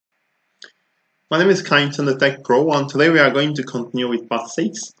My name is Kainton, the Tech Pro, and today we are going to continue with part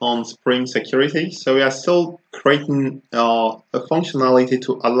 6 on Spring Security. So we are still creating a functionality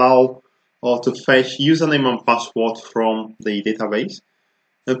to allow or to fetch username and password from the database.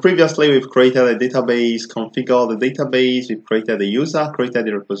 Previously, we've created a database, configured the database, we've created a user, created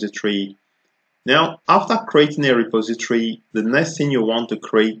a repository. Now, after creating a repository, the next thing you want to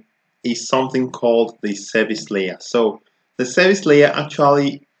create is something called the service layer. So the service layer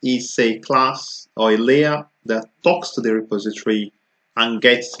actually is a class or a layer that talks to the repository and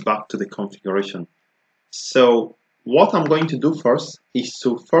gets back to the configuration. So what I'm going to do first is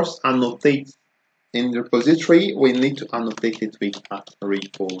to first annotate in the repository. We need to annotate it with at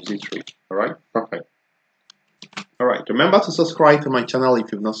repository. All right, perfect. All right, remember to subscribe to my channel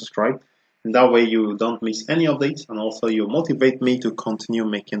if you've not subscribed. And that way you don't miss any updates, and also you motivate me to continue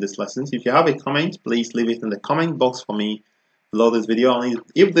making these lessons. If you have a comment, please leave it in the comment box for me below this video. And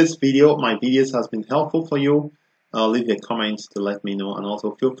if this video, my videos has been helpful for you, leave a comment to let me know, and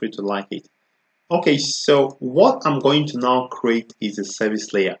also feel free to like it. Okay, so what I'm going to now create is a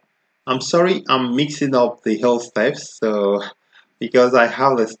service layer. I'm sorry, I'm mixing up the whole steps, so because I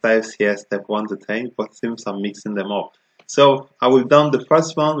have the steps here, step 1 to 10, but it seems I'm mixing them up. So we've done the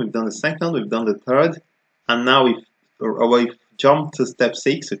first one, we've done the second, we've done the third, and now we've jumped to step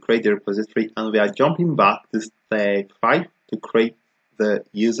 6 to create the repository, and we are jumping back to step 5 to create the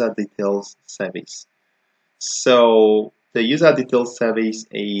user details service. So the user details service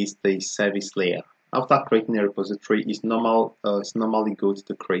is the service layer. After creating a repository, it's normally good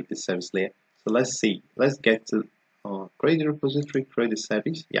to create the service layer. So let's see. Let's get to create the repository, create the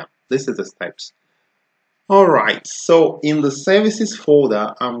service. Yeah, this is the steps. All right. So in the services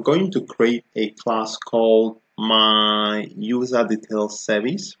folder, I'm going to create a class called my user details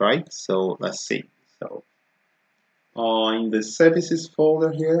service. Right. So let's see. So in the services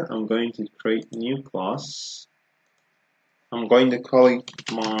folder here, I'm going to create a new class. I'm going to call it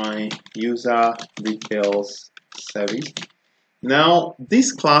my user details service. Now,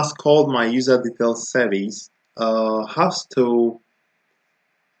 this class called my user details service has to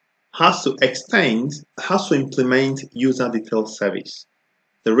implement user details service.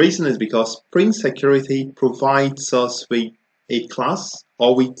 The reason is because Spring Security provides us with a class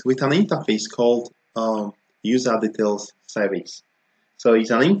or with an interface called user details service. So it's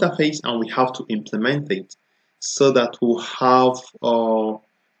an interface, and we have to implement it so that we'll have the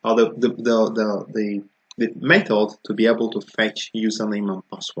method to be able to fetch username and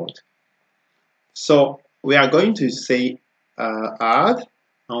password. So we are going to say add,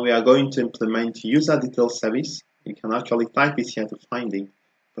 and we are going to implement user details service. You can actually type it here to find it,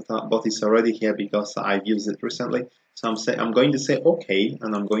 but it's already here because I've used it recently. So I'm going to say OK,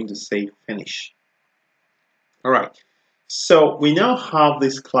 and I'm going to say finish. All right. So we now have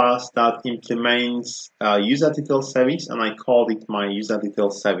this class that implements user details service, and I called it my user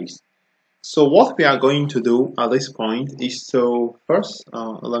details service. So what we are going to do at this point is to first,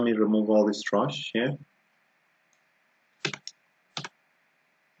 let me remove all this trash here.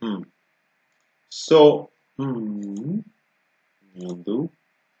 So undo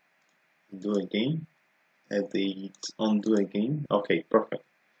again, edit, undo again. Okay, perfect.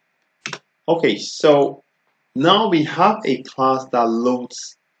 Okay, so now we have a class that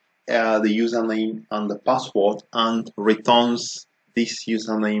loads the username and the password and returns this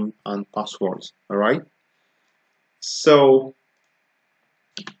username and passwords. All right. So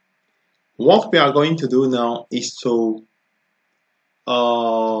what we are going to do now is to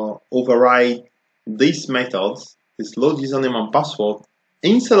override these methods, this load username and password.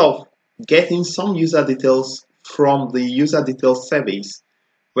 Instead of getting some user details from the user details service,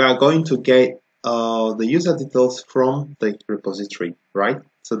 we are going to get the user details from the repository, right?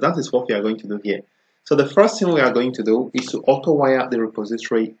 So that is what we are going to do here. So the first thing we are going to do is to auto-wire the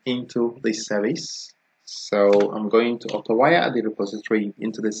repository into the service. So I'm going to auto-wire the repository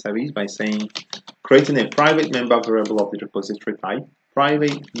into the service by saying, creating a private member variable of the repository type,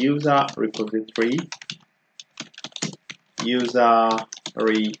 private user repository, user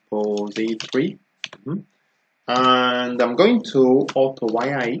repository, and I'm going to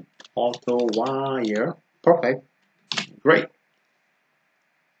auto-wire it. Auto-wire, perfect, great.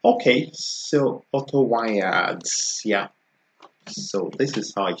 Okay, so auto-wired, yeah. So this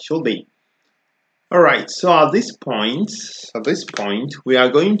is how it should be. All right. So at this point, we are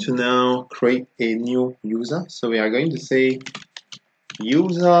going to now create a new user. So we are going to say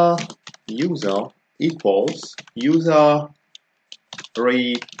user equals user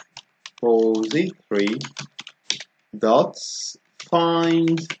repository dot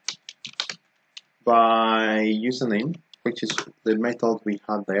find by username, which is the method we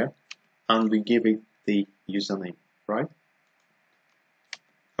had there, and we give it the username, right?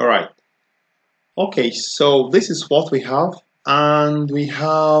 All right. Okay, so this is what we have, and we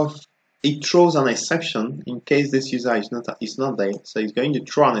have, it throws an exception in case this user is not there. So it's going to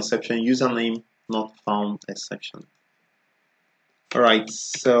throw an exception, username not found exception. All right,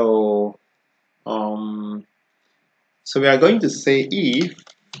 so we are going to say if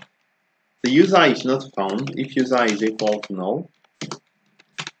the user is not found, if user is equal to null,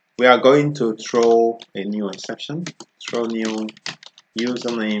 we are going to throw a new exception, throw new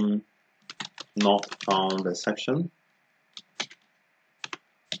username not found exception.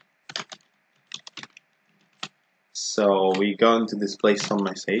 So we're going to display some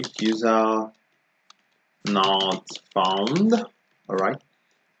message, user not found. All right.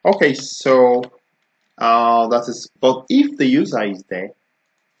 Okay, so that is, but if the user is there,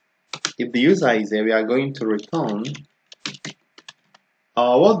 we are going to return,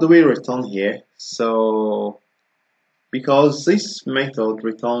 what do we return here? So because this method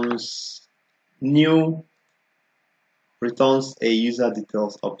returns a user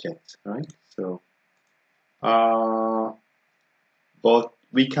details object, right? So but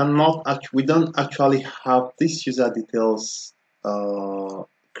we don't actually have this user details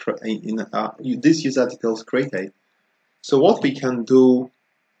this user details created. So what we can do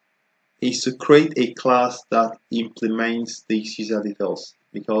is to create a class that implements these user details,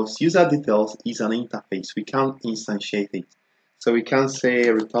 because user details is an interface. We can't instantiate it. So we can say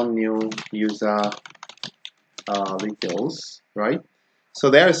return new user details, right? So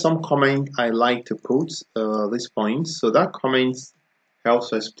there is some comment I like to put this point. So that comment helps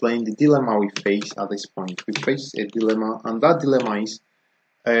to explain the dilemma we face at this point. We face a dilemma, and that dilemma is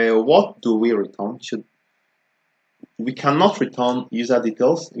what do we return? We cannot return user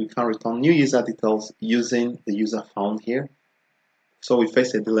details. We can return new user details using the user found here. So we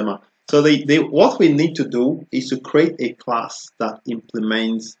face a dilemma. So what we need to do is to create a class that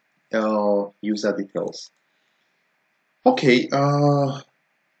implements user details. Okay,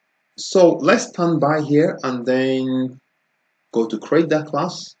 so let's stand by here and then go to create that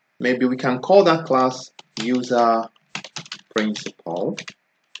class. Maybe we can call that class user principal.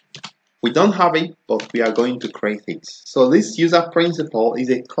 We don't have it, but we are going to create it. So this user principal is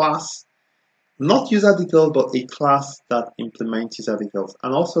a class, not user details, but a class that implements user details.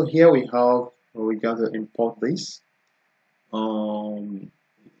 And also here we got to import this.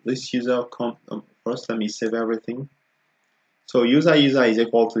 This user first, let me save everything. So user is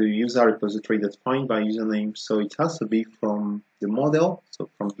equal to user repository defined by username. So it has to be from the model. So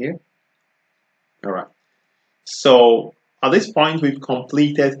from here. All right. So at this point, we've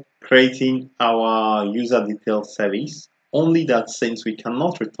completed creating our user details service. Only that since we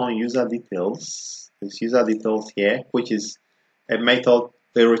cannot return user details, this user details here, which is a method,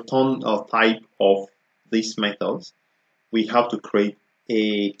 the return type of these methods, we have to create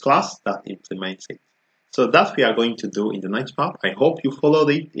a class that implements it. So that we are going to do in the next part. I hope you followed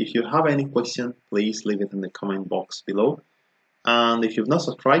it. If you have any question, please leave it in the comment box below. And if you've not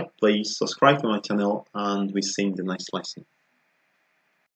subscribed, please subscribe to my channel, and we'll see you in the next lesson.